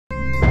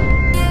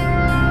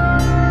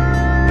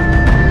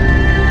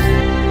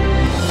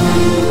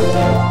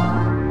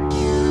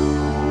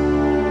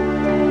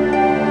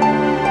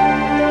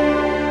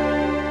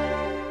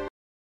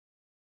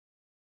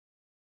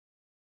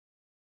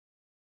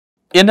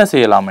என்ன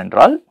செய்யலாம்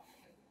என்றால்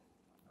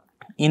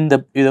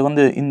இதை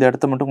வந்து இந்த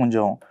இடத்த மட்டும்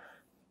கொஞ்சம்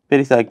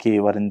பெரிசாக்கி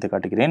வரைந்து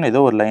காட்டுகிறேன். ஏதோ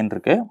ஒரு லைன்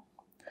இருக்கு,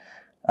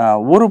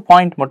 ஒரு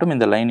பாயிண்ட் மட்டும்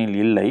இந்த லைனில்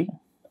இல்லை,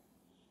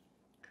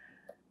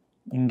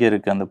 இங்க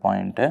இருக்கு அந்த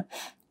பாயிண்ட்.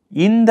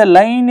 இந்த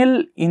லைனில்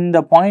இந்த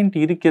பாயிண்ட்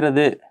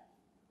இருக்கிறது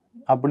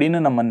அப்படின்னு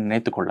நம்ம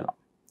நினைத்து கொள்ளலாம்.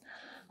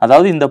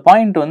 அதாவது இந்த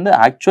பாயிண்ட் வந்து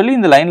ஆக்சுவலி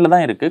இந்த லைன்ல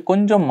தான் இருக்கு,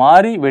 கொஞ்சம்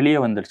மாறி வெளியே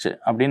வந்துருச்சு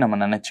அப்படின்னு நம்ம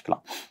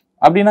நினைச்சுக்கலாம்.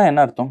 அப்படின்னா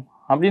என்ன அர்த்தம்?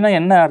 அப்படின்னா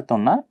என்ன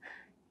அர்த்தம்னா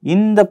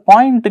இந்த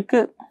பாயிண்ட்டுக்கு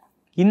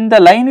இந்த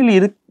லைனில்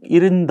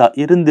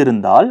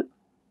இருந்திருந்தால்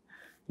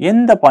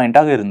எந்த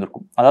பாயிண்டாக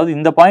இருந்திருக்கும். அதாவது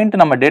இந்த பாயிண்ட்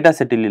நம்ம டேட்டா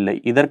செட்டில் இல்லை,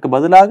 இதற்கு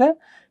பதிலாக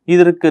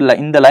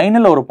இந்த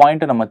லைனில் ஒரு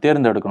பாயிண்ட்டை நம்ம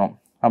தேர்ந்தெடுக்கணும்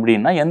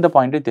அப்படின்னா எந்த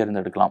பாயிண்ட்டை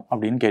தேர்ந்தெடுக்கலாம்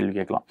அப்படின்னு கேள்வி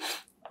கேட்கலாம்.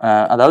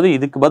 அதாவது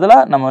இதுக்கு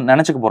பதிலாக நம்ம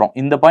நினைச்சுக்க போறோம்,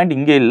 இந்த பாயிண்ட்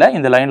இங்கே இல்லை,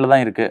 இந்த லைன்ல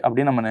தான் இருக்கு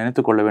அப்படின்னு நம்ம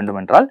நினைத்து கொள்ள வேண்டும்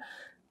என்றால்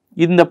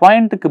இந்த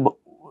பாயிண்ட்டுக்கு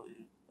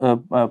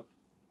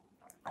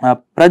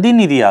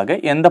பிரதிநிதியாக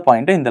எந்த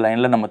பாயிண்ட்டை இந்த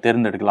லைன்ல நம்ம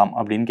தேர்ந்தெடுக்கலாம்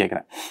அப்படின்னு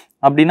கேட்குறேன்.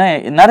 அப்படின்னா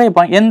நிறைய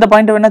எந்த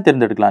பாயிண்ட் வேணா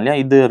தேர்ந்தெடுக்கலாம் இல்லையா?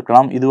 இது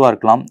இருக்கலாம், இதுவா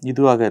இருக்கலாம்,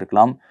 இதுவாக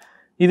இருக்கலாம்,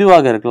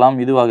 இதுவாக இருக்கலாம்,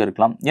 இதுவாக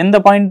இருக்கலாம். எந்த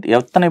பாயிண்ட்,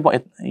 எத்தனை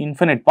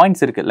இன்ஃபினிட்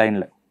பாயிண்ட்ஸ் இருக்கு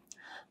லைன்ல.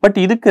 பட்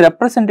இதுக்கு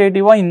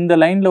ரெப்ரசன்டேட்டிவா இந்த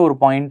லைன்ல ஒரு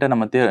பாயிண்ட்டை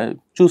நம்ம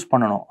சூஸ்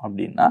பண்ணணும்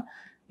அப்படின்னா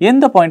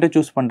எந்த பாயிண்ட்டை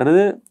சூஸ்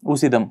பண்றது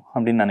உசிதம்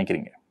அப்படின்னு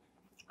நினைக்கிறீங்க?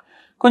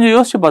 கொஞ்சம்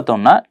யோசிச்சு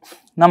பார்த்தோம்னா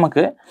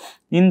நமக்கு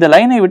இந்த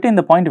லைனை விட்டு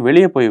இந்த பாயிண்ட்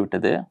வெளியே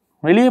போய்விட்டது.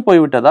 வெளியே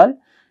போய்விட்டதால்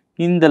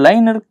இந்த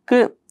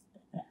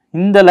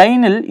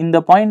லைனில் இந்த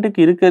பாயிண்ட்டுக்கு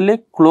இருக்கிறதுலே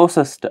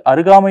க்ளோசஸ்ட்,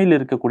 அருகாமையில்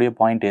இருக்கக்கூடிய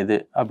பாயிண்ட் எது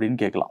அப்படின்னு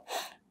கேட்கலாம்.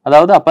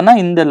 அதாவது அப்பனா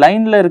இந்த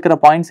லைன்ல இருக்கிற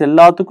பாயிண்ட்ஸ்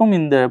எல்லாத்துக்கும்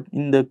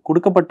இந்த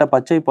கொடுக்கப்பட்ட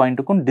பச்சை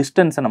பாயிண்ட்டுக்கும்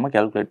டிஸ்டன்ஸை நம்ம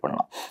கால்குலேட்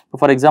பண்ணலாம்.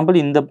 ஃபார் எக்ஸாம்பிள்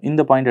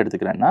இந்த பாயிண்ட்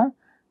எடுத்துக்கிறேன்னா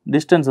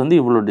டிஸ்டன்ஸ் வந்து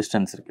இவ்வளோ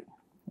டிஸ்டன்ஸ் இருக்கு.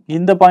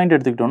 இந்த பாயிண்ட்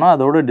எடுத்துக்கிட்டோம்னா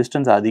அதோட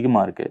டிஸ்டன்ஸ்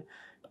அதிகமாக இருக்கு,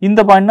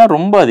 இந்த பாயிண்ட்னா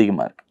ரொம்ப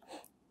அதிகமாக இருக்கு.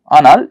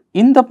 ஆனால்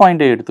இந்த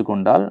பாயிண்டை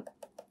எடுத்துக்கொண்டால்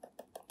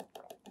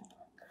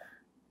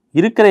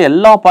இருக்கிற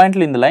எல்லா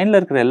பாயிண்ட்ல, இந்த லைன்ல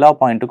இருக்கிற எல்லா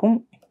பாயிண்ட்டுக்கும்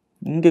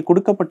இங்கே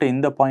கொடுக்கப்பட்ட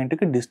இந்த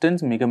பாயிண்ட்டுக்கு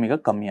டிஸ்டன்ஸ் மிக மிக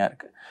கம்மியாக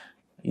இருக்கு.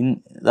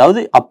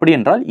 அதாவது அப்படி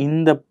என்றால்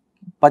இந்த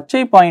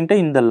பச்சை பாயிண்ட்டை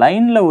இந்த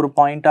லைன்ல ஒரு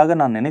பாயிண்டாக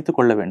நான் நினைத்து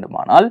கொள்ள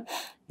வேண்டுமானால்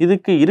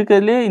இதுக்கு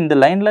இருக்கிறதுலே இந்த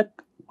லைன்ல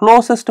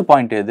க்ளோசஸ்ட்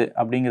பாயிண்ட் எது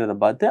அப்படிங்கிறத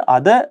பார்த்து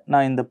அதை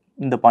நான்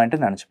இந்த பாயிண்ட்டை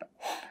நினச்சிப்பேன்.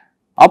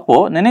 அப்போ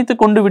நினைத்து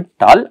கொண்டு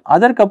விட்டால்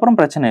அதற்கப்புறம்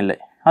பிரச்சனை இல்லை.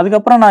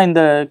 அதுக்கப்புறம் நான்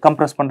இந்த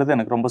கம்ப்ரஸ் பண்றது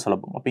எனக்கு ரொம்ப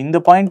சுலபம். அப்போ இந்த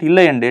பாயிண்ட்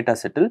இல்லை என் டேட்டா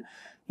செட்டில்,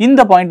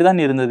 இந்த பாயிண்ட் தான்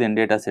இருந்தது என்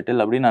டேட்டா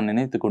செட்டில் அப்படின்னு நான்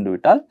நினைத்து கொண்டு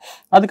விட்டால்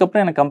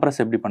அதுக்கப்புறம் எனக்கு கம்ப்ரஸ்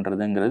எப்படி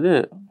பண்றதுங்கிறது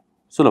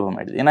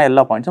சுலபமாயிடுது. ஏன்னா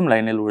எல்லா பாயிண்ட்ஸும்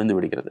லைனில் விழுந்து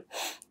விடுகிறது.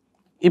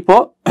 இப்போ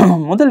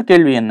முதல்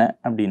கேள்வி என்ன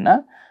அப்படின்னா,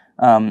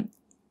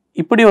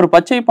 இப்படி ஒரு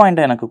பச்சை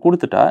பாயிண்டை எனக்கு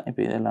கொடுத்துட்டா,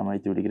 இப்போ இதெல்லாம்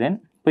அழித்து விடுகிறேன்.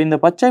 இப்போ இந்த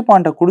பச்சை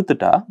பாயிண்டை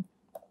கொடுத்துட்டா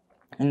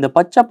இந்த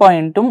பச்சை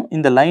பாயிண்ட்டும்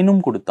இந்த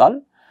லைனும் கொடுத்தால்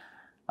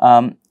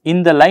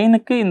இந்த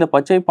லைனுக்கு இந்த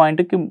பச்சை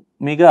பாயிண்ட்டுக்கு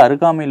மிக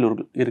அருகாமையில்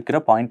இருக்கிற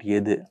பாயிண்ட்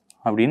எது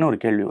அப்படின்னு ஒரு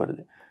கேள்வி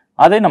வருது.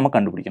 அதை நம்ம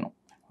கண்டுபிடிக்கணும்.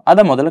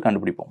 அதை முதல்ல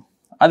கண்டுபிடிப்போம்.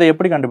 அதை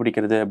எப்படி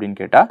கண்டுபிடிக்கிறது அப்படின்னு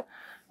கேட்டால்,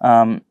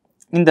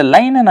 இந்த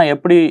லைனை நான்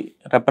எப்படி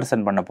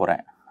ரெப்ரசன்ட் பண்ண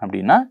போகிறேன்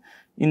அப்படின்னா,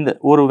 இந்த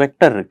ஒரு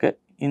வெக்டர் இருக்குது.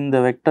 இந்த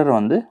வெக்டர்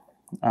வந்து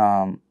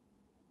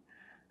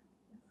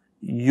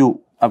u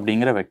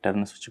அப்படிங்கிற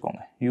வெக்டர்னு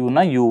வச்சுக்கோங்க.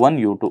 யூனா u1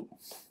 u2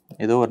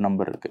 ஏதோ ஒரு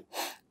நம்பர் இருக்குது.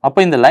 அப்போ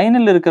இந்த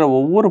லைனில் இருக்கிற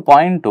ஒவ்வொரு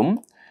பாயிண்ட்டும்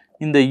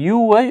இந்த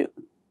யூவை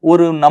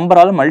ஒரு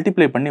நம்பரால்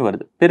மல்டிப்ளை பண்ணி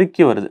வருது,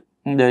 பெருக்கி வருது.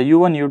 இந்த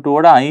u1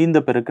 u2ஓட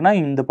 5 பெருக்குனா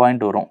இந்த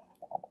பாயிண்ட் வரும்,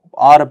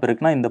 6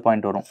 பெருக்குனா இந்த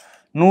பாயிண்ட் வரும்,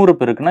 100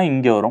 பெருக்குனா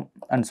இங்கே வரும்,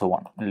 அண்ட் ஸோ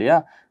ஆன் இல்லையா?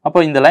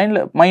 அப்போ இந்த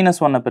லைனில்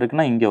 -1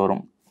 பெருக்குனா இங்கே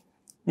வரும்,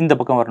 இந்த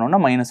பக்கம்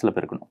வரணும்னா மைனஸில்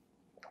பெருக்கணும்.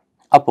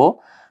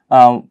 அப்போது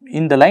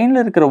இந்த லைனில்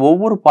இருக்கிற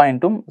ஒவ்வொரு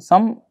பாயிண்ட்டும்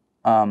சம்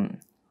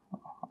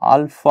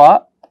ஆல்ஃபா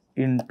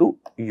இன்ட்டு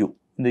யூ.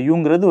 இந்த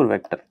யூங்கிறது ஒரு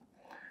வெக்டர்,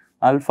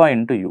 ஆல்ஃபா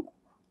இன்ட்டு யூ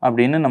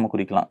அப்படின்னு நம்ம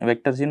குறிக்கலாம்.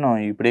 வெக்டர்ஸையும்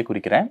நான் இப்படியே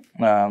குறிக்கிறேன்.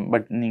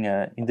 பட்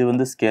நீங்கள் இது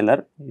வந்து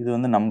ஸ்கேலர், இது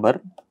வந்து நம்பர்,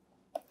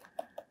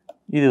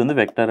 இது வந்து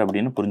வெக்டர்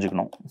அப்படின்னு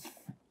புரிஞ்சுக்கணும்.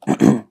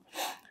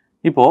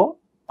 இப்போது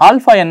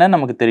ஆல்ஃபா என்ன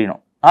நமக்கு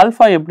தெரியணும்.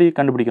 ஆல்ஃபா எப்படி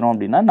கண்டுபிடிக்கணும்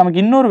அப்படின்னா,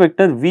 நமக்கு இன்னொரு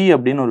வெக்டர் v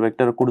அப்படின்னு ஒரு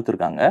வெக்டர்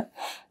கொடுத்துருக்காங்க.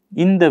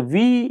 இந்த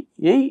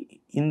v-ஐ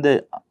இந்த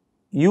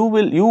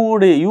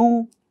யூ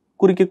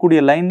குறிக்கக்கூடிய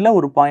லைனில்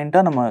ஒரு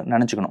பாயிண்ட்டாக நம்ம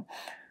நினச்சிக்கணும்.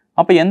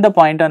 அப்போ எந்த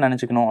பாயிண்ட்டாக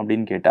நினச்சிக்கணும்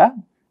அப்படின்னு கேட்டால்,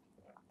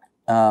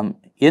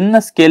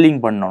 என்ன ஸ்கேலிங்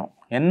பண்ணணும்,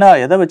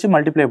 எதை வச்சு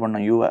மல்டிப்ளை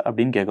பண்ணணும் யூவை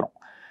அப்படின்னு கேட்குறோம்.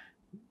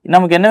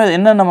 நமக்கு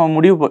என்ன நம்ம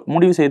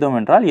முடிவு செய்தோம்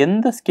என்றால்,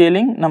 எந்த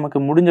ஸ்கேலிங் நமக்கு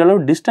முடிஞ்ச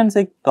அளவு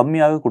டிஸ்டன்ஸை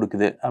கம்மியாக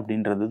கொடுக்குது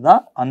அப்படின்றது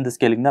தான், அந்த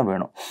ஸ்கேலிங் தான்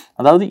வேணும்.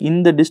 அதாவது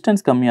இந்த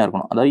டிஸ்டன்ஸ் கம்மியாக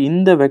இருக்கணும். அதாவது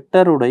இந்த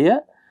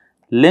வெக்டருடைய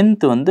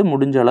லென்த் வந்து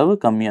முடிஞ்ச அளவு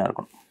கம்மியாக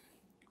இருக்கணும்.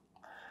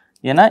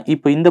 ஏன்னா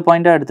இப்போ இந்த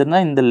பாயிண்டாக எடுத்திருந்தா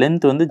இந்த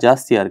லென்த் வந்து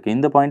ஜாஸ்தியாக இருக்குது,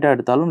 இந்த பாயிண்டாக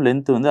எடுத்தாலும்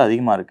லென்த் வந்து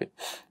அதிகமாக இருக்குது.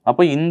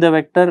 அப்போ இந்த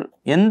வெக்டர்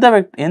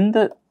எந்த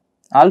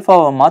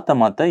ஆல்ஃபாவை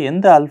மாற்ற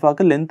எந்த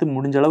ஆல்ஃபாவுக்கு லென்த்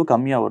முடிஞ்ச அளவு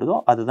கம்மியாக வருதோ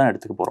அதுதான்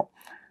எடுத்துக்க போகிறோம்.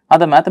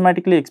 அதை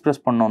மேத்தமேட்டிக்கலி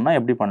எக்ஸ்பிரஸ் பண்ணோம்னா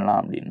எப்படி பண்ணலாம்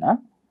அப்படின்னா,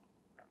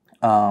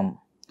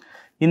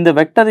 இந்த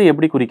வெக்டரை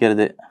எப்படி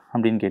குறிக்கிறது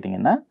அப்படின்னு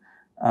கேட்டிங்கன்னா,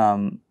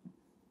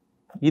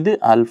 இது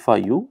ஆல்ஃபா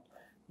யூ,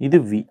 இது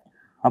வி.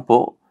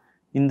 அப்போது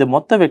இந்த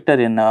மொத்த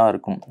வெக்டர் என்னவா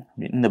இருக்கும்,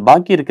 இந்த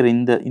பாக்கி இருக்கிற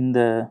இந்த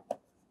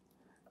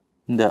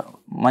இந்த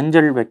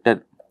மஞ்சள் வெக்டர்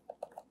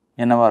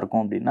என்னவா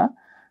இருக்கும் அப்படின்னா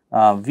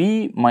v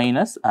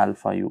மைனஸ்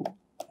ஆல்ஃபா யூ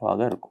ஆக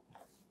இருக்கும்.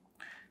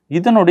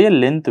 இதனுடைய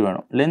லென்த்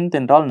வேணும். லென்த்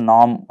என்றால்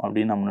நார்ம்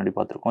அப்படின்னு நம்ம முன்னாடி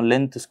பார்த்துருக்கோம்.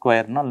 லென்த்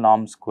ஸ்கொயர்னால்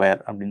நார்ம்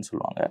ஸ்கொயர் அப்படின்னு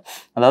சொல்லுவாங்க.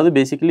 அதாவது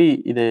பேசிக்கலி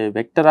இது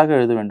வெக்டராக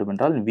எழுத வேண்டும்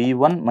என்றால்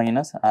v1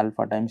 minus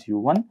alpha times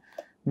u1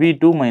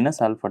 v2 minus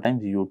alpha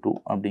times u2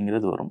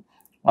 அப்படிங்கிறது வரும்.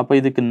 அப்போ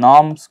இதுக்கு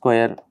நார்ம்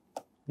ஸ்கொயர்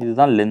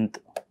இதுதான் லென்த்.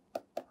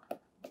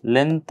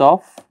 லென்த்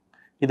ஆஃப்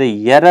இதை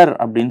எரர்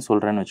அப்படின்னு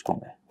சொல்கிறேன்னு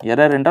வச்சுக்கோங்க.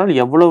 எரர் என்றால்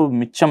எவ்வளவு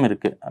மிச்சம்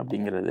இருக்குது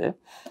அப்படிங்கிறது.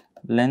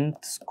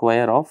 Length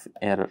square of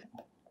error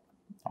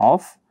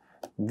of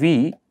v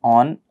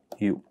on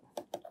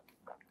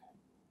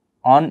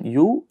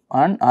u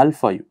and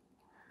alpha u.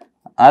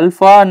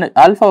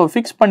 ஆல்ஃபாவை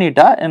fix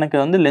பண்ணிட்டா எனக்கு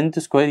வந்து லென்த்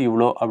ஸ்கொயர்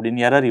இவ்வளோ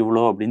அப்படின்னு எரர்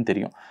இவ்வளோ அப்படின்னு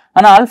தெரியும்.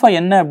 ஆனால் ஆல்ஃபா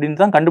என்ன அப்படின்னு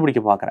தான்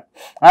கண்டுபிடிக்க பார்க்குறேன்.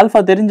 ஆல்ஃபா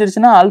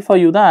தெரிஞ்சிருச்சுன்னா ஆல்ஃபா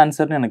யூ தான்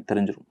ஆன்சர்னு எனக்கு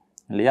தெரிஞ்சிடும்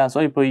இல்லையா? ஸோ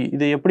இப்போ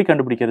இதை எப்படி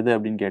கண்டுபிடிக்கிறது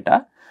அப்படின்னு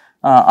கேட்டால்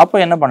அப்போ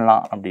என்ன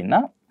பண்ணலாம் அப்படின்னா,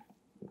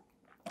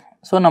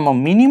 ஸோ நம்ம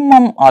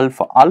மினிமம்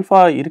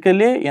ஆல்ஃபா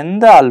இருக்கிறதுலே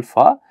எந்த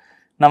ஆல்ஃபா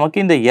நமக்கு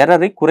இந்த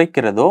எரரை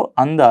குறைக்கிறதோ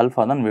அந்த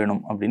ஆல்ஃபா தான்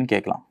வேணும் அப்படின்னு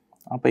கேட்கலாம்.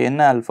 அப்போ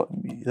என்ன ஆல்ஃபா,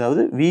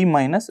 அதாவது v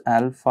minus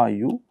alpha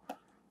u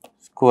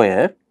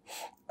square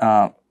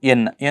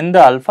எந்த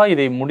ஆல்ஃபா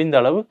இதை முடிந்த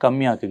அளவு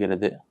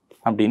கம்மியாக்குகிறது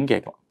அப்படின்னு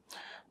கேட்கலாம்.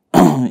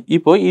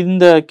 இப்போ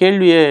இந்த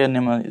கேள்வியை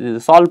நம்ம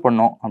சால்வ்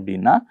பண்ணோம்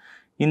அப்படின்னா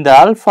இந்த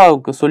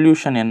ஆல்ஃபாவுக்கு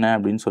சொல்யூஷன் என்ன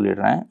அப்படின்னு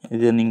சொல்லிடுறேன்.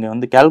 இது நீங்கள்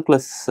வந்து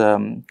கால்குலஸ்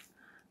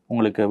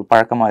உங்களுக்கு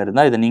பழக்கமாக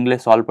இருந்தால் இதை நீங்களே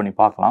சால்வ் பண்ணி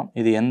பார்க்கலாம்.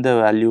 இது எந்த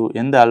வேல்யூ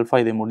எந்த ஆல்ஃபா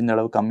இதை முடிந்த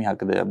அளவு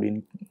கம்மியாக்குது அப்படின்னு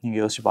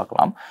நீங்கள் யோசிச்சு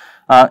பார்க்கலாம்.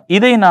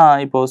 இதை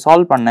நான் இப்போ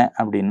சால்வ் பண்ணேன்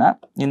அப்படின்னா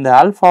இந்த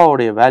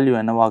ஆல்ஃபாவுடைய வேல்யூ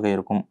என்னவாக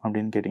இருக்கும்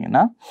அப்படின்னு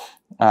கேட்டிங்கன்னா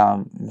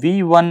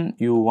v1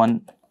 u1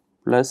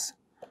 plus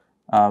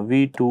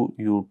v2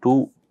 u2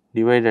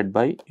 divided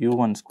by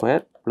u1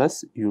 square plus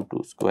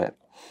u2 square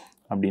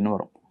அப்படின்னு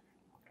வரும்.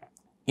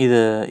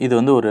 இது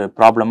வந்து ஒரு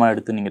ப்ராப்ளமாக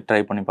எடுத்து நீங்கள் ட்ரை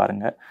பண்ணி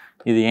பாருங்கள்.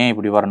 இது ஏன்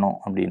இப்படி வரணும்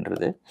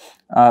அப்படின்றது.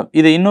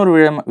 இதை இன்னொரு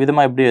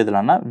விதமாக எப்படி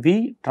எழுதலாம்னா v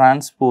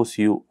transpose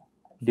u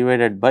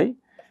divided by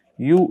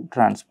u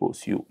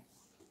transpose u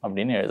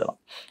அப்படின்னு எழுதலாம்.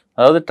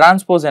 அதாவது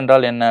டிரான்ஸ்போஸ்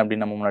என்றால் என்ன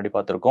அப்படின்னு நம்ம முன்னாடி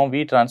பார்த்துருக்கோம்.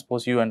 v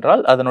டிரான்ஸ்போஸ் u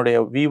என்றால் அதனுடைய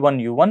v1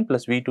 u1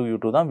 plus v2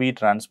 u2 தான் v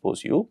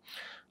transpose u.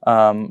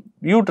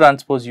 u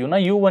transpose uனா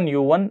u1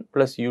 u1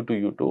 plus u2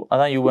 u2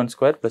 அதான் u1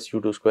 ஸ்கொயர் ப்ளஸ்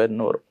u2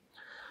 ஸ்கொயர்னு வரும்.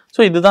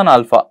 ஸோ இதுதான்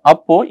ஆல்ஃபா.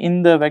 அப்போது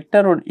இந்த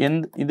வெக்டரோட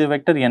இது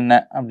வெக்டர் என்ன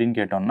அப்படின்னு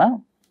கேட்டோம்னா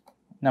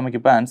நமக்கு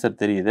இப்போ ஆன்சர்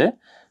தெரியுது.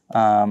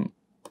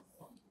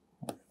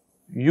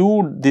 u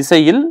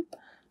திசையில்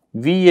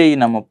விஐ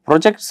நம்ம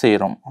ப்ரொஜெக்ட்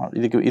செய்கிறோம்.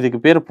 இதுக்கு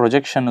பேர்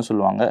ப்ரொஜெக்ஷன்னு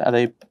சொல்லுவாங்க.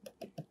 அதை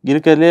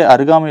இருக்கிறதுலே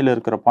அருகாமையில்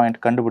இருக்கிற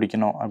பாயிண்ட்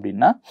கண்டுபிடிக்கணும்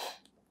அப்படின்னா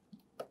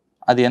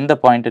அது எந்த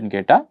பாயிண்ட்டுன்னு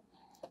கேட்டால்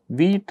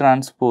v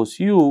transpose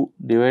u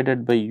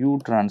divided by u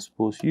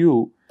transpose u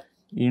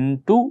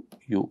into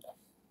u.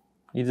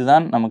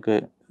 இதுதான் நமக்கு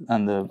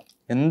அந்த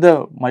எந்த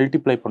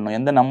மல்டிப்ளை பண்ணோம்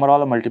எந்த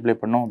நம்பரால் மல்டிப்ளை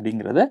பண்ணோம்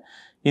அப்படிங்கிறத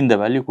இந்த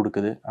வேல்யூ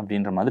கொடுக்குது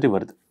அப்படின்ற மாதிரி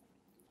வருது.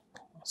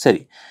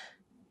 சரி,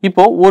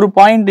 இப்போ ஒரு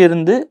பாயிண்ட்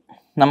இருந்து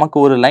நமக்கு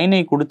ஒரு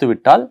லைனை கொடுத்து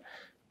விட்டால்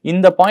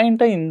இந்த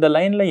பாயிண்ட்டை இந்த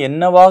லைனில்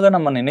என்னவாக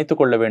நம்ம நினைத்து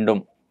கொள்ள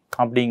வேண்டும்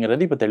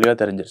அப்படிங்கிறது இப்போ தெளிவாக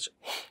தெரிஞ்சிருச்சு.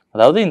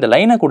 அதாவது இந்த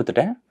லைனை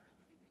கொடுத்துட்டேன்,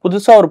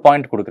 புதுசாக ஒரு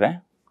பாயிண்ட் கொடுக்குறேன்,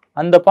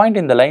 அந்த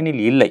பாயிண்ட் இந்த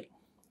லைனில்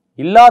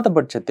இல்லாத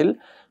பட்சத்தில்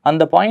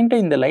அந்த பாயிண்ட்டை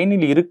இந்த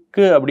லைனில்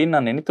இருக்கு அப்படின்னு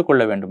நான் நினைத்து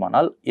கொள்ள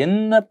வேண்டுமானால்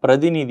என்ன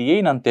பிரதிநிதியை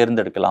நான்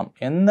தேர்ந்தெடுக்கலாம்,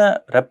 என்ன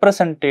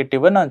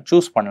ரெப்ரசன்டேட்டிவை நான்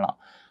சூஸ் பண்ணலாம்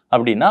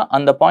அப்படின்னா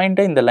அந்த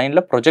பாயிண்ட்டை இந்த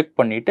லைனில் ப்ரொஜெக்ட்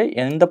பண்ணிவிட்டு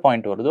எந்த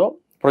பாயிண்ட் வருதோ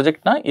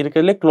ப்ரொஜெக்ட்னா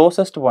இருக்கிறதுலே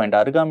க்ளோசஸ்ட் பாயிண்ட்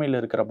அருகாமையில்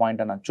இருக்கிற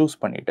பாயிண்ட்டை நான் சூஸ்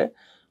பண்ணிவிட்டு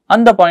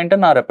அந்த பாயிண்ட்டை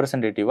நான்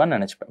ரெப்ரசன்டேட்டிவாக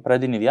நினச்சிப்பேன்,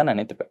 பிரதிநிதியாக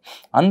நினைத்துப்பேன்.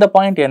 அந்த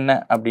பாயிண்ட் என்ன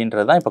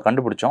அப்படின்றதான் இப்போ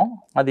கண்டுபிடிச்சோம்.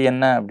 அது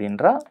என்ன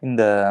அப்படின்றா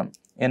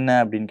என்ன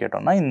அப்படின்னு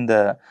கேட்டோம்னா இந்த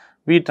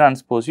v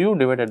transpose u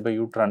divided by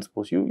u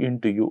transpose u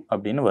into u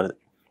அப்படின்னு வருது.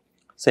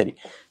 சரி,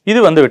 இது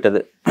வந்து விட்டது.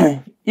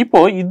 இப்போ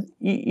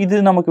இது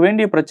நமக்கு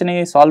வேண்டிய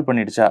பிரச்சனையை சால்வ்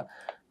பண்ணிடுச்சா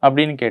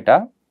அப்படின்னு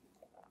கேட்டால்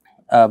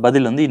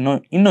பதில் வந்து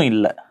இன்னும்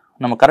இல்லை.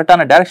 நம்ம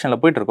கரெக்டான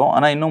டைரக்ஷனில் போயிட்டு இருக்கோம்,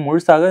 ஆனால் இன்னும்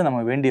முழுசாக நம்ம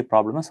வேண்டிய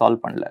ப்ராப்ளமை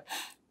சால்வ் பண்ணல.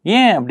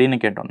 ஏன் அப்படின்னு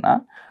கேட்டோம்னா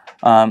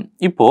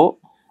இப்போது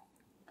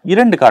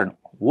இரண்டு காரணம்.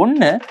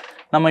 ஒன்று,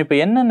 நம்ம இப்போ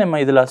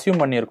நம்ம இதில்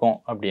அசியூம் பண்ணியிருக்கோம்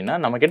அப்படின்னா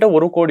நம்மக்கிட்ட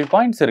 1 கோடி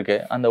பாயிண்ட்ஸ்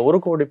இருக்குது. அந்த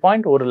 1 கோடி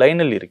பாயிண்ட் ஒரு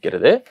லைனில்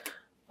இருக்கிறது,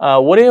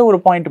 ஒரே ஒரு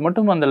பாயிண்ட்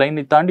மட்டும் அந்த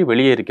லைனை தாண்டி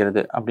வெளியே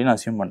இருக்கிறது அப்படின்னு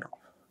அசியூம் பண்ணுறோம்.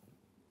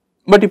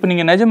 பட் இப்போ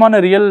நீங்கள் நிஜமான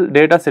ரியல்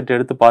டேட்டா செட்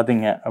எடுத்து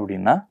பார்த்தீங்க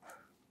அப்படின்னா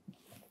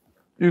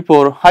இப்போ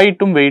ஒரு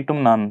ஹைட்டும்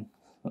வெயிட்டும் நான்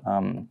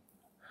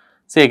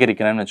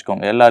சேகரிக்கிறேன்னு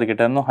வச்சுக்கோங்க.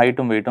 எல்லாருக்கிட்ட இருந்தும்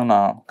ஹைட்டும் வெயிட்டும்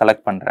நான்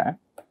கலெக்ட் பண்ணுறேன்.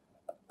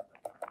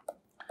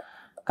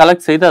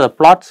 கலெக்ட் செய்து அதை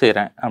பிளாட்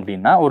செய்கிறேன்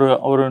அப்படின்னா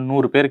ஒரு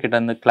 100 பேர்கிட்ட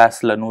இருந்து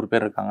கிளாஸில் 100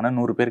 பேர் இருக்காங்கன்னா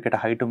 100 பேர்கிட்ட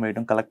ஹைட்டும்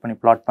வெயிட்டும் கலெக்ட் பண்ணி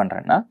பிளாட்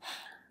பண்ணுறேன்னா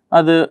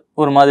அது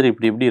ஒரு மாதிரி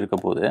இப்படி இருக்க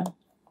போகுது.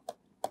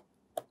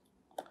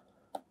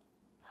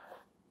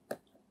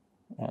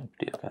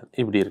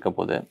 இப்படி இருக்க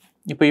போகுது.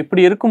 இப்போ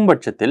இப்படி இருக்கும்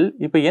பட்சத்தில்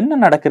இப்போ என்ன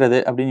நடக்கிறது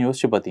அப்படின்னு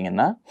யோசிச்சு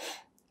பார்த்தீங்கன்னா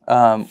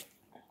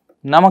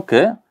நமக்கு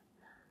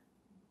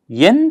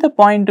எந்த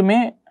பாயிண்ட்டுமே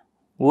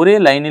ஒரே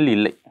லைனில்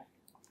இல்லை.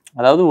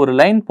 அதாவது ஒரு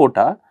லைன்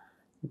போட்டால்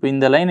இப்போ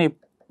இந்த லைனை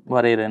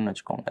வரைகிறேன்னு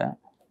வச்சுக்கோங்க.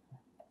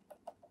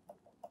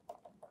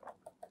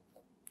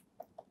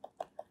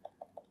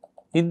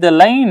 இந்த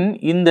லைன்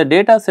இந்த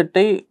டேட்டா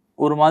செட்டை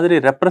ஒரு மாதிரி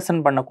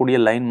ரெப்ரசன்ட் பண்ணக்கூடிய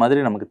லைன் மாதிரி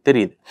நமக்கு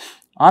தெரியுது.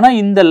 ஆனால்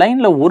இந்த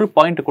லைனில் ஒரு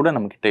பாயிண்ட் கூட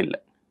நம்மக்கிட்ட இல்லை.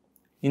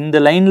 இந்த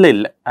லைனில்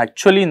இல்லை,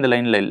 ஆக்சுவலி இந்த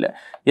லைனில் இல்லை,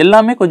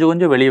 எல்லாமே கொஞ்சம்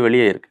கொஞ்சம்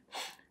வெளியே இருக்குது.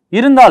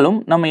 இருந்தாலும்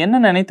நம்ம என்ன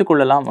நினைத்து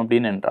கொள்ளலாம்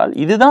அப்படின்னு என்றால்,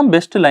 இதுதான்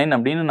பெஸ்ட் லைன்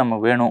அப்படின்னு நம்ம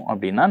வேணும்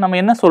அப்படின்னா நம்ம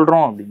என்ன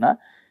சொல்கிறோம் அப்படின்னா,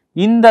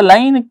 இந்த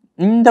லைனுக்கு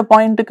இந்த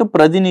பாயிண்ட்டுக்கு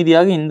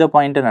பிரதிநிதியாக இந்த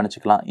பாயிண்ட்டை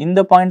நினச்சிக்கலாம், இந்த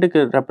பாயிண்ட்டுக்கு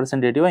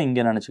ரெப்ரசன்டேட்டிவாக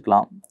இங்கே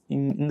நினச்சிக்கலாம்,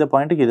 இந்த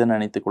பாயிண்ட்டுக்கு இதை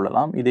நினைத்து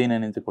கொள்ளலாம், இதை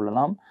நினைத்து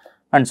கொள்ளலாம்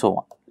அண்ட் ஸோ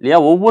ஆன் இல்லையா.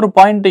 ஒவ்வொரு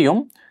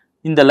பாயிண்ட்டையும்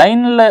இந்த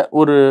லைனில்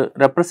ஒரு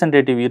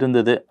ரெப்ரசன்டேட்டிவ்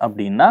இருந்தது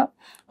அப்படின்னா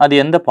அது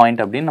எந்த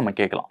பாயிண்ட் அப்படின்னு நம்ம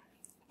கேட்கலாம்.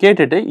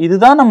 கேட்டுட்டு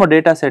இதுதான் நம்ம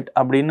டேட்டா செட்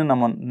அப்படின்னு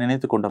நம்ம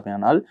நினைத்து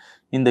கொண்டோம்னால்,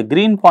 இந்த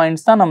கிரீன்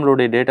பாயிண்ட்ஸ் தான்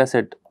நம்மளுடைய டேட்டா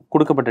செட்,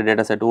 கொடுக்கப்பட்ட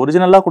டேட்டா செட்,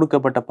 ஒரிஜினலாக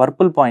கொடுக்கப்பட்ட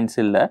பர்பிள் பாயிண்ட்ஸ்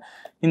இல்லை,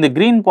 இந்த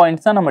கிரீன்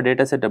பாயிண்ட்ஸ் தான் நம்ம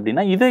டேட்டா செட்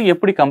அப்படின்னா இதை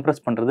எப்படி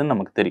கம்ப்ரஸ் பண்ணுறதுன்னு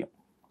நமக்கு தெரியும்.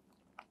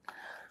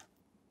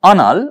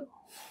 ஆனால்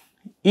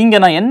இங்கே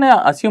நான் என்ன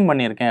அசியூம்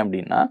பண்ணியிருக்கேன்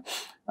அப்படின்னா,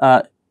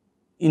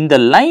 இந்த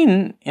லைன்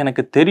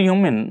எனக்கு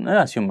தெரியும்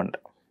என்று அசியூம்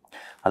பண்ணுறேன்.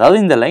 அதாவது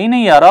இந்த லைனை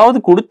யாராவது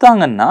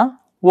கொடுத்தாங்கன்னா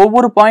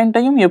ஒவ்வொரு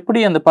பாயிண்ட்டையும் எப்படி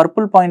அந்த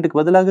பர்பிள் பாயிண்ட்டுக்கு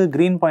பதிலாக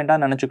கிரீன்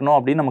பாயிண்டாக நினச்சிக்கணும்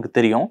அப்படின்னு நமக்கு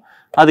தெரியும்.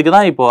 அதுக்கு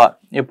தான் இப்போ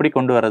எப்படி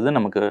கொண்டு வர்றது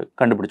நமக்கு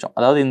கண்டுபிடிச்சோம்.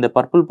 அதாவது இந்த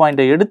பர்பிள்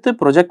பாயிண்ட்டை எடுத்து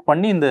ப்ரொஜெக்ட்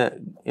பண்ணி இந்த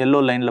எல்லோ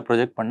லைனில்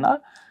ப்ரொஜெக்ட் பண்ணால்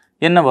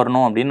என்ன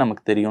வரணும் அப்படின்னு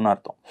நமக்கு தெரியும்னு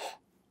அர்த்தம்.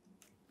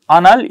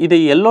 ஆனால் இதை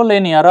எல்லோ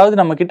லைன்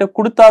யாராவது நம்மக்கிட்ட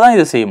கொடுத்தா தான்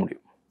இதை செய்ய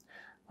முடியும்.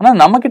 ஆனால்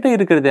நம்மக்கிட்ட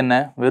இருக்கிறது என்ன,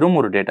 வெறும்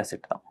ஒரு டேட்டா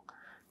செட் தான்.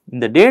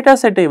 இந்த டேட்டா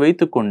செட்டை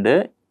வைத்துக்கொண்டு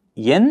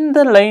எந்த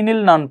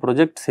லைனில் நான்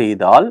ப்ரொஜெக்ட்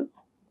செய்தால்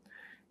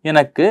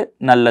எனக்கு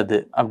நல்லது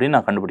அப்படின்னு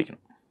நான்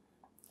கண்டுபிடிக்கணும்.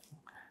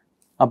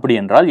 அப்படி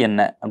என்றால் என்ன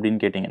அப்படின்னு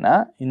கேட்டிங்கன்னா,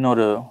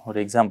 இன்னொரு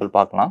எக்ஸாம்பிள்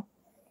பார்க்கலாம்.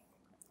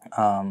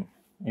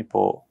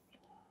 இப்போது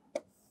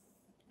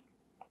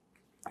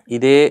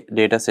இதே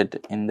டேட்டா செட்,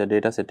 இந்த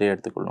டேட்டா செட்டை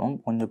எடுத்துக்கொள்வோம்.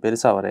 கொஞ்சம்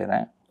பெருசாக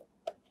வரைகிறேன்.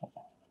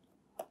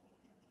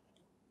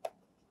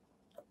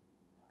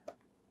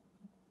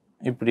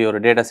 இப்படி ஒரு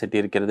டேட்டா செட்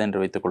இருக்கிறது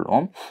என்று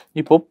வைத்துக்கொள்வோம்.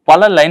 இப்போது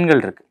பல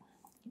லைன்கள் இருக்குது.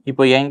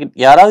 இப்போ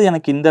யாராவது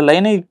எனக்கு இந்த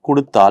லைனை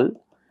கொடுத்தால்,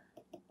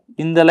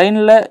 இந்த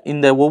லைனில்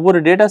இந்த ஒவ்வொரு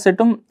டேட்டா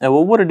செட்டும்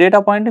ஒவ்வொரு டேட்டா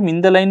பாயிண்ட்டும்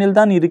இந்த லைனில்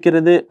தான்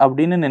இருக்கிறது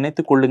அப்படின்னு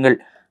நினைத்து கொள்ளுங்கள்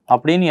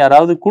அப்படின்னு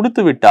யாராவது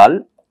கொடுத்து விட்டால்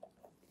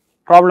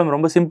ப்ராப்ளம்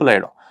ரொம்ப சிம்பிள்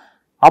ஆகிடும்.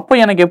 அப்போ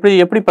எனக்கு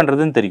எப்படி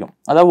பண்ணுறதுன்னு தெரியும்.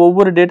 அதாவது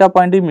ஒவ்வொரு டேட்டா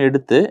பாயிண்ட்டையும்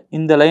எடுத்து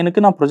இந்த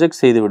லைனுக்கு நான்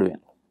ப்ரொஜெக்ட் செய்து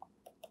விடுவேன்.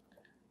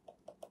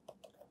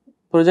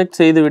 ப்ரொஜெக்ட்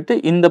செய்துவிட்டு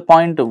இந்த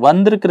பாயிண்ட்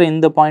வந்திருக்கிற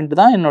இந்த பாயிண்ட்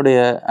தான் என்னுடைய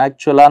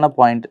ஆக்சுவலான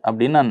பாயிண்ட்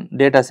அப்படின்னு நான்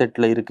டேட்டா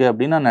செட்டில் இருக்குது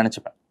அப்படின்னு நான்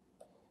நினச்சிப்பேன்.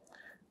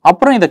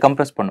 அப்புறம் இதை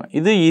கம்ப்ரெஸ் பண்ணுவேன்.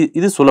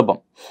 இது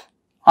சுலபம்.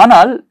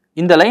 ஆனால்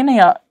இந்த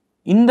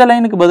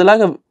லைனுக்கு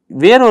பதிலாக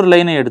வேறொரு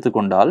லைனை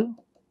எடுத்துக்கொண்டால்,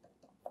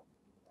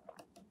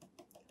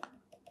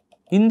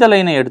 இந்த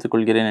லைனை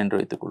எடுத்துக்கொள்கிறேன் என்று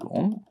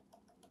வைத்துக்கொள்வோம்.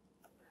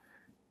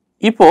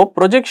 இப்போ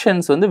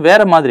ப்ரொஜெக்ஷன்ஸ் வந்து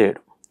வேற மாதிரி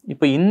ஆயிடும்.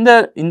 இப்போ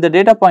இந்த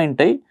டேட்டா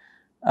பாயிண்ட்டை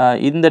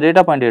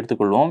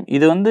எடுத்துக்கொள்வோம்.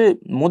 இது வந்து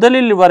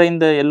முதலில்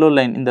வரைந்த எல்லோ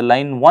லைன், இந்த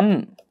லைன்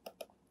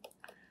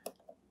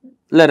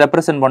 1ல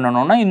ரெப்ரசன்ட்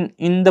பண்ணணும்னா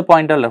இந்த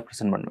பாயிண்டால்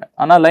ரெப்ரசன்ட் பண்ணுவேன்.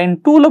 ஆனால் லைன்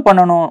 2ல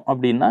பண்ணணும்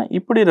அப்படின்னா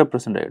இப்படி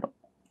ரெப்ரசன்ட் ஆகிடும்.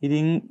 இது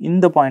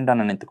இந்த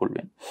பாயிண்டாக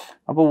நினைத்துக்கொள்வேன்.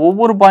 அப்போ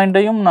ஒவ்வொரு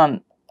பாயிண்ட்டையும் நான்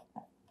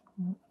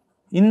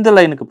இந்த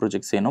லைனுக்கு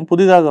ப்ரொஜெக்ட் செய்யணும்.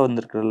 புதிதாக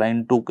வந்திருக்கிற லைன்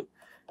 2க்கு,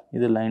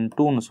 இது லைன்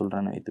 2ன்னு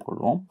சொல்கிறேன்னு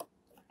வைத்துக்கொள்வோம்.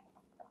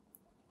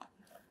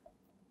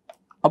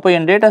 அப்போ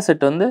என் டேட்டா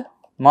செட் வந்து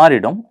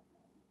மாறிடும்,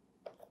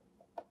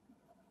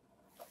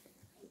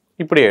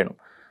 இப்படி ஆகிடும்.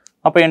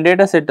 அப்போ என்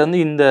டேட்டா செட் வந்து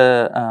இந்த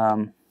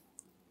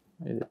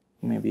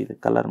மேபி இது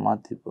கலர்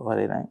மாற்றி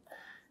வரைகிறேன்.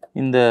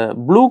 இந்த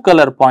ப்ளூ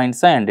கலர்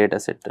பாயிண்ட்ஸ் தான் என் டேட்டா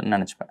செட்டுன்னு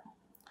நினச்சிப்பேன்.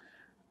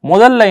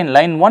 முதல்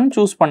லைன் 1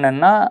 சூஸ்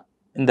பண்ணேன்னா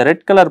இந்த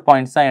ரெட் கலர்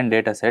பாயிண்ட்ஸ் தான் என்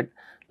டேட்டா செட்.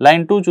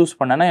 லைன் 2 சூஸ்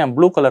பண்ணேன்னா என்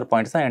ப்ளூ கலர்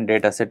பாயிண்ட்ஸ் தான் என்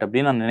டேட்டா செட்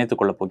அப்படின்னு நான்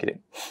நினைத்துக்கொள்ள போகிறேன்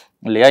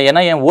இல்லையா.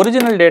 ஏன்னா என்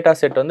ஒரிஜினல் டேட்டா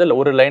செட் வந்து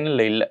ஒரு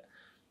லைனில் இல்லை,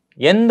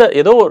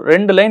 ஏதோ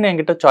 2 லைன்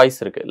என்கிட்ட சாய்ஸ்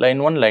இருக்குது,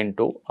 லைன் 1 லைன்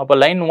 2. அப்போ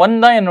லைன் 1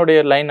 தான்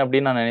என்னுடைய லைன்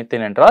அப்படின்னு நான்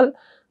நினைத்தேன் என்றால்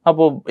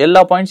அப்போது எல்லா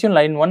பாயிண்ட்ஸையும்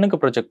லைன் 1க்கு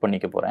ப்ரொஜெக்ட்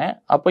பண்ணிக்க போகிறேன்.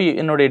 அப்போ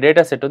என்னுடைய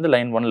டேட்டா செட் வந்து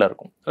லைன் 1ல்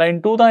இருக்கும். லைன்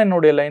 2 தான்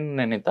என்னுடைய லைன்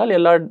நினைத்தால்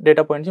எல்லா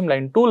டேட்டா பாயிண்ட்ஸையும்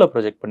லைன் 2ல்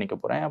ப்ரொஜெக்ட் பண்ணிக்க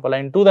போகிறேன். அப்போ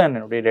லைன் 2 தான்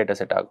என்னுடைய டேட்டா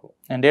செட் ஆகும்.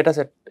 என் டேட்டா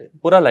செட்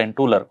பூரா லைன்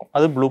 2ல் இருக்கும்,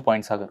 அது ப்ளூ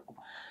பாயிண்ட்ஸாக இருக்கும்.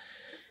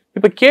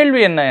 இப்போ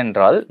கேள்வி என்ன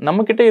என்றால்,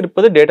 நம்மக்கிட்ட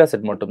இருப்பது டேட்டா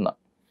செட் மட்டும்தான்,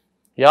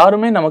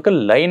 யாருமே நமக்கு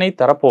லைனை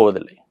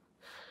தரப்போவதில்லை.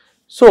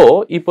 ஸோ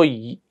இப்போ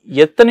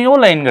எத்தனையோ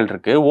லைன்கள்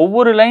இருக்குது,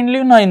 ஒவ்வொரு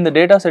லைன்லையும் நான் இந்த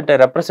டேட்டா செட்டை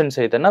ரெப்ரசென்ட்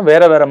செய்தேன்னா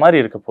வேற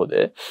மாதிரி இருக்க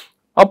போகுது.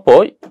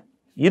 அப்போது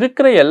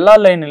இருக்கிற எல்லா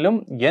லைனிலும்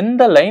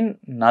எந்த லைன்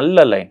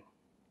நல்ல லைன்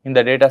இந்த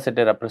டேட்டா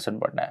செட்டை ரெப்ரசென்ட்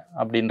பண்ண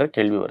அப்படின்ற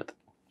கேள்வி வருது.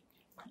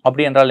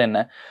 அப்படி என்றால் என்ன?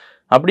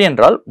 அப்படி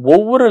என்றால்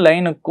ஒவ்வொரு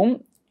லைனுக்கும்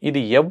இது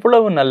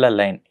எவ்வளவு நல்ல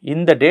லைன்,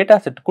 இந்த டேட்டா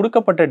செட்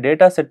கொடுக்கப்பட்ட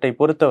டேட்டா செட்டை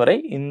பொறுத்தவரை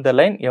இந்த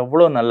லைன்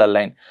எவ்வளோ நல்ல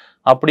லைன்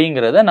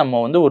அப்படிங்கிறத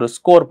நம்ம வந்து ஒரு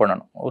ஸ்கோர்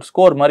பண்ணணும், ஒரு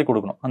ஸ்கோர் மாதிரி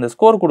கொடுக்கணும். அந்த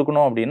ஸ்கோர்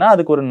கொடுக்கணும் அப்படின்னா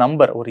அதுக்கு ஒரு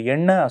நம்பர், ஒரு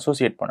எண்ணை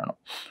அசோசியேட் பண்ணணும்.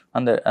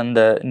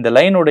 இந்த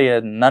லைனுடைய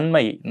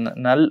நன்மை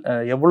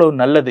எவ்வளவு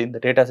நல்லது இந்த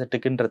டேட்டா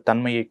செட்டுக்குன்ற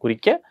தன்மையை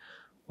குறிக்க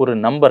ஒரு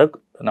நம்பரை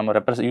நம்ம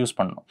யூஸ்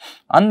பண்ணணும்.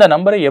 அந்த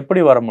நம்பரை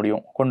எப்படி வர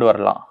முடியும், கொண்டு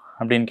வரலாம்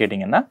அப்படின்னு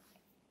கேட்டிங்கன்னா,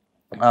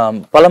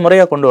 பல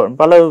முறையாக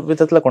பல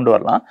விதத்தில் கொண்டு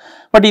வரலாம்.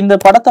 பட் இந்த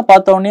படத்தை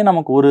பார்த்த உடனே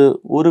நமக்கு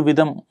ஒரு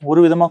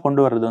விதமாக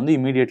கொண்டு வர்றது வந்து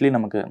இமீடியட்லி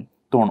நமக்கு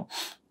தோணும்.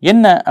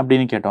 என்ன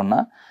அப்படின்னு கேட்டோம்னா,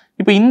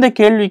 இப்போ இந்த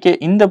கேள்விக்கு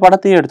இந்த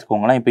படத்தையே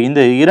எடுத்துக்கோங்களேன். இப்போ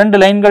இந்த 2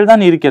 லைன்கள்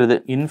தான் இருக்கிறது,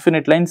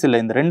 இன்ஃபினிட் லைன்ஸ் இல்லை.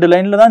 இந்த 2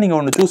 லைனில் தான் நீங்கள்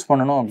ஒன்று சூஸ்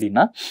பண்ணணும்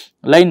அப்படின்னா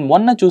லைன்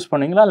 1 சூஸ்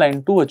பண்ணுவீங்களா, லைன்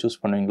 2 சூஸ்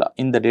பண்ணுவீங்களா?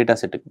 இந்த டேட்டா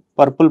செட்டுக்கு,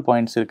 பர்பிள்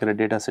பாயிண்ட்ஸ் இருக்கிற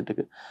டேட்டா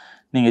செட்டுக்கு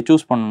நீங்கள்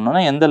சூஸ்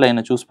பண்ணணும்னா எந்த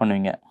லைனை சூஸ்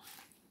பண்ணுவீங்க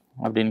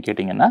அப்படின்னு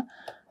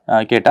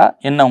கேட்டால்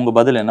என்ன உங்கள்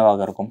பதில்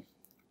என்னவாக இருக்கும்?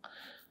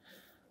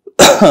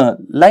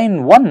 லைன்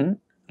 1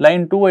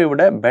 லைன் 2ஐ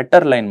விட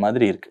பெட்டர் லைன்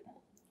மாதிரி இருக்கு.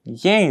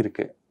 ஏன்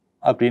இருக்கு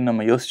அப்படின்னு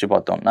நம்ம யோசிச்சு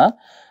பார்த்தோம்னா,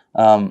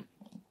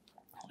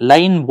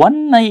 லைன்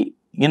 1ஐ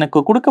எனக்கு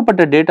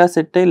கொடுக்கப்பட்ட டேட்டா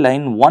செட்டை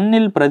லைன்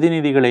 1இல்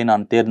பிரதிநிதிகளை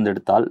நான்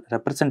தேர்ந்தெடுத்தால்,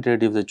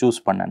 ரெப்ரசன்டேட்டிவ்ஸை சூஸ்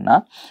பண்ணேன்னா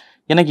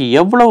எனக்கு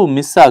எவ்வளவு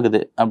மிஸ்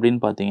ஆகுது அப்படின்னு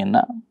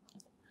பார்த்தீங்கன்னா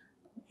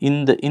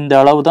இந்த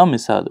அளவு தான்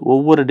மிஸ் ஆகுது.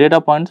 ஒவ்வொரு டேட்டா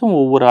பாயிண்ட்ஸும்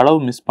ஒவ்வொரு அளவு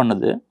மிஸ்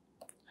பண்ணுது.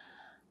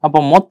 அப்போ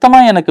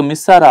மொத்தமாக எனக்கு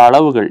மிஸ் ஆகிற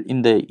அளவுகள்,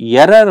 இந்த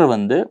எரர்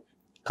வந்து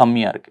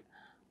கம்மியாக இருக்கு.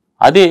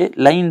 அதே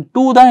லைன்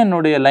 2 தான்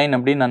என்னுடைய லைன்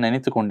அப்படின்னு நான்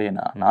நினைத்து கொண்டேன்.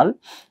 ஆனால்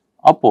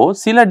அப்போது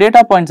சில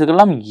டேட்டா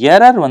பாயிண்ட்ஸுக்கெல்லாம்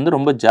எரர் வந்து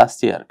ரொம்ப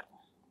ஜாஸ்தியாக இருக்கு.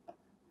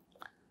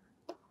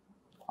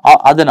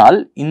 அதனால்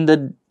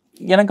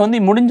எனக்கு வந்து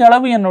முடிஞ்ச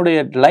அளவு என்னுடைய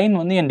லைன்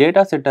வந்து என்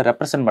டேட்டா செட்டை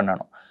ரெப்ரசன்ட்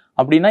பண்ணணும்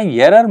அப்படின்னா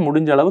எரர்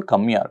முடிஞ்ச அளவு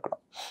கம்மியாக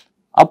இருக்கணும்.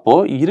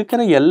 அப்போது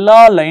இருக்கிற எல்லா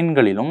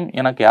லைன்களிலும்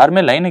எனக்கு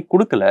யாருமே லைனை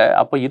கொடுக்கல.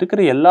 அப்போ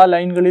இருக்கிற எல்லா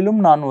லைன்களிலும்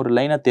நான் ஒரு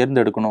லைனை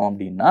தேர்ந்தெடுக்கணும்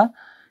அப்படின்னா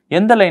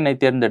எந்த லைனை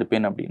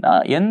தேர்ந்தெடுப்பேன் அப்படின்னா,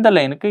 எந்த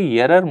லைனுக்கு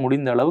எரர்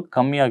முடிந்த அளவு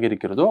கம்மியாக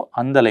இருக்கிறதோ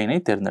அந்த லைனை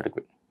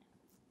தேர்ந்தெடுப்பேன்.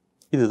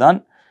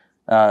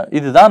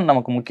 இதுதான்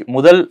நமக்கு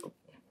முதல்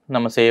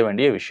நம்ம செய்ய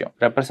வேண்டிய விஷயம்,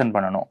 ரெப்ரசன்ட்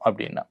பண்ணணும்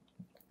அப்படின்னா.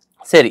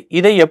 சரி,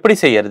 இதை எப்படி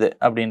செய்யறது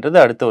அப்படின்றது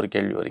அடுத்த ஒரு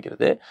கேள்வி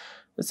வருகிறது.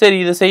 சரி,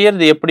 இதை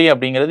செய்யறது எப்படி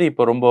அப்படிங்கிறது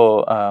இப்போ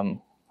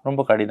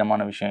ரொம்ப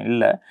கடினமான விஷயம்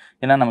இல்லை.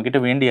 ஏன்னா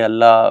நம்மக்கிட்ட வேண்டிய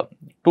எல்லா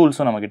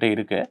டூல்ஸும் நம்மக்கிட்ட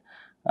இருக்கு.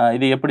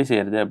 இது எப்படி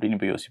செய்யறது அப்படின்னு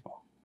இப்போ யோசிப்போம்.